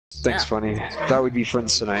Thanks, funny. Thought we'd be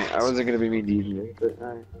friends tonight. I wasn't gonna be mean to you, but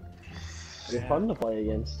alright. You're fun to play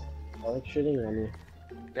against. I like shitting on you.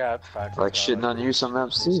 Yeah, that's fine. I like shitting on you some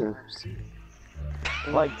maps too. I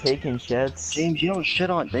like taking shits. James, you don't shit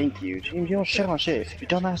on. Thank you. James, you don't shit on shit. You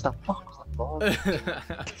dumbass the fuck.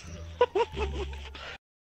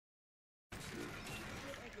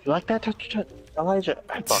 You like that? Elijah?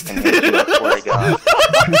 I fucking hate you, I swear to God.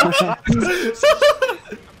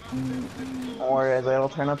 Don't worry, Isaiah, it'll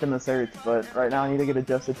turn up in the search, but right now I need to get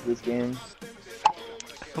adjusted to this game.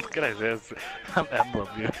 Look at Isaiah's emblem,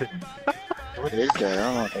 dude. What is that? I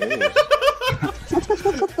don't know what that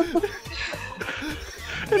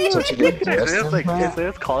is. Such a good Isaiah's like,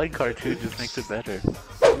 Isaiah's calling cartoon just makes it better.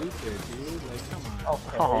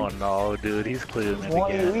 Oh no, dude, he's clearing it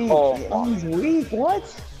again. Weak. Oh, He's weak, what?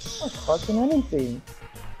 Not fucking anything.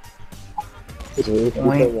 He's weak. You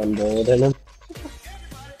put one bullet in him.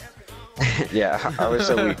 Yeah, I was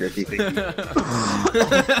so weak, Ricky.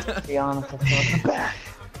 To be honest, I feel like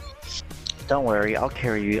Don't worry, I'll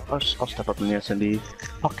carry you. I'll step up in the SMB.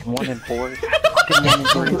 Fucking 1 and 4. Fucking 1 and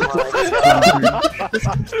 3.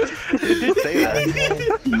 You did say that.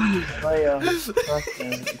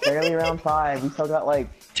 it's barely round 5. We still got like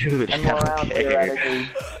Dude, 10 more rounds theoretically.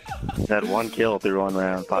 That 1 kill through 1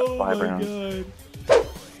 round, 5 rounds. You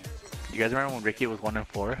guys remember when Ricky was 1 and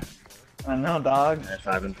 4? I know, dog.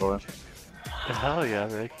 5 and 4. Hell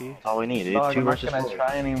yeah, Ricky. That's all we need, dude. Dog, 2 I'm not versus gonna 4.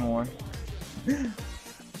 try anymore.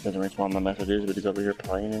 Doesn't respond to my messages, but he's over here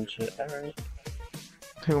playing and shit. Alright.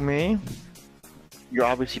 Who, me? You're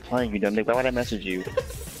obviously playing, you dumb dick. Why would I message you?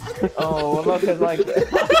 Oh, well, look, cause like... Because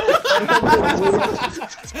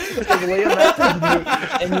Leah messaged me,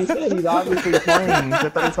 and he said he's obviously playing, so I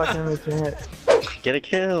thought he fucking in the chat. Get a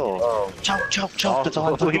kill! Oh. Choke, choke, choke, that's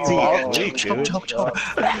all I fucking see! Choke, choke, choke!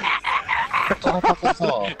 That's all I fucking saw!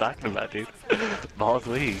 What are you talking about, dude? Ball's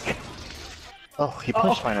weak. Oh, he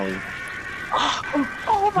pushed finally.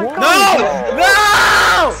 Oh my god!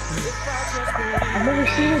 No! I've never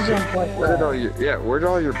seen a jump like Where did that. all your where'd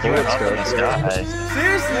all your bullets go?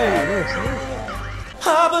 Seriously!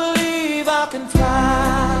 I believe I can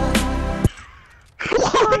fly.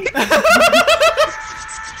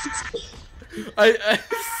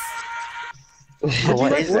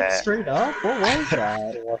 What is Look that? straight up? What was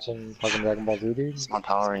that? Watching fucking Dragon Ball Z, dude? I'm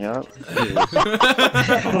powering up. Dude, you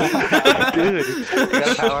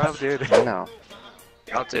gotta power up, dude. I know.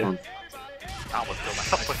 I'll do. I almost killed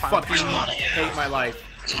myself with my Fucking hate my life.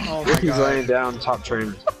 Oh my Ricky's laying god. down top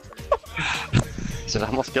train. I said I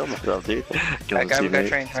almost killed myself, dude. That guy we got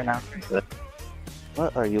trained right now.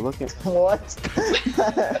 What are you looking for? What?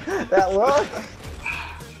 That look?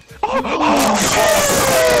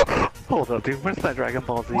 Hold up, dude. Where's that Dragon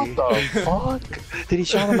Ball Z? What the fuck? Did he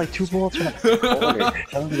shot him like 2 bullets from the corner?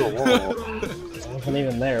 Shot him to the wall. I wasn't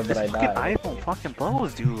even there, but I Fucking died. iPhone fucking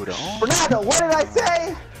blows, dude. Oh, Fernando, what did I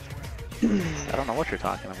say? I don't know what you're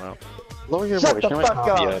talking about. Lower your Shut voice. the You know fuck what?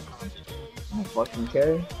 up. Yeah. I don't fucking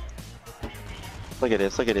care. Look at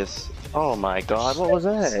this. Look at this. Oh my god. What was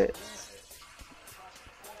that?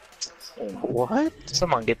 What?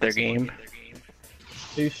 Someone get their game.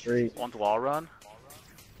 2 street. One's wall run.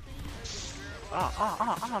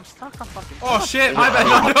 I'm stuck on fucking. Oh shit, my bad,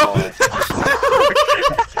 no.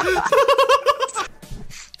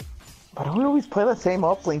 Why don't we always play the same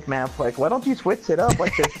uplink map? Like, why don't you switch it up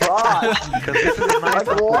like this Brock? Because this is a nice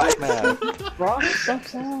Like, what? man. Brock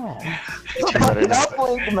sucks ass. It's Fucking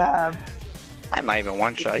uplink map. I'm not even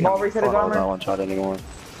one shot. Small reset his armor. Not one shot anymore.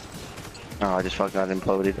 Oh, I just fucking got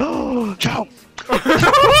imploded. Oh, Joe!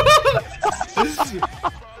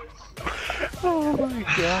 Oh my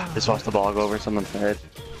god. Just watched the ball go over someone's head.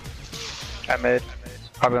 I'm mid.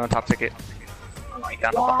 Probably on the top ticket.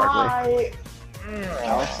 Why?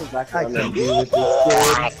 Alex is back I can do with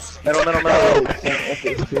this kid. Middle. With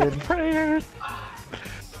this kid. Prayers.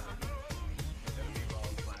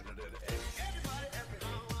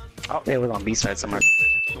 Oh, it was on B side somewhere.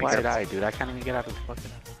 Why did I, dude? I can't even get out of the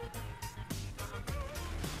fucking.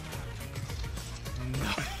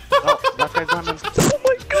 Oh, that guy's running. Oh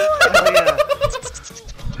my god! Oh yeah.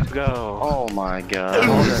 Let's go. Oh my god. You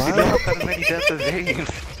don't have as many deaths as James.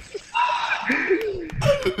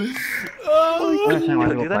 Oh, Next time I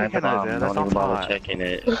Do go that find again, the bomb, Isaiah, don't that's even on bother fire. checking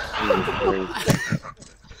it.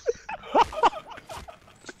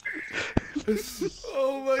 oh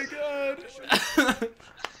my god.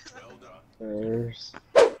 There's...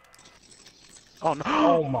 Oh no!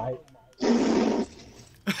 Oh my...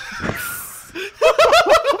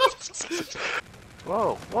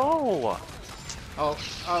 Whoa! Whoa! Oh,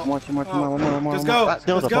 One more. Just go.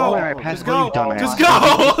 Still Just the go. ball right past Just you, go. dumbass. Just go.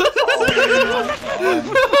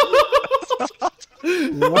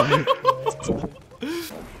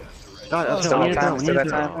 God, let's Still go. We got need to go. time, We still need to got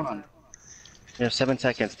go. time. Come on. We have 7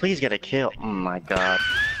 seconds. Please get a kill. Oh my god.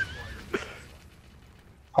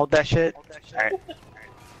 Hold that shit. Alright.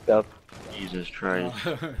 Go. Jesus Christ.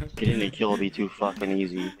 Getting a kill would be too fucking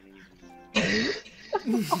easy.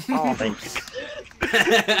 Oh, thank you.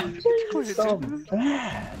 So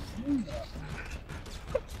bad.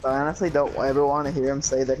 I honestly don't ever want to hear him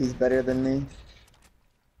say that he's better than me.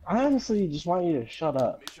 I honestly just want you to shut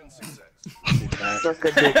up. Mission success. Suck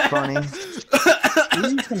a dick, funny.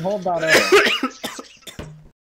 You can hold that up.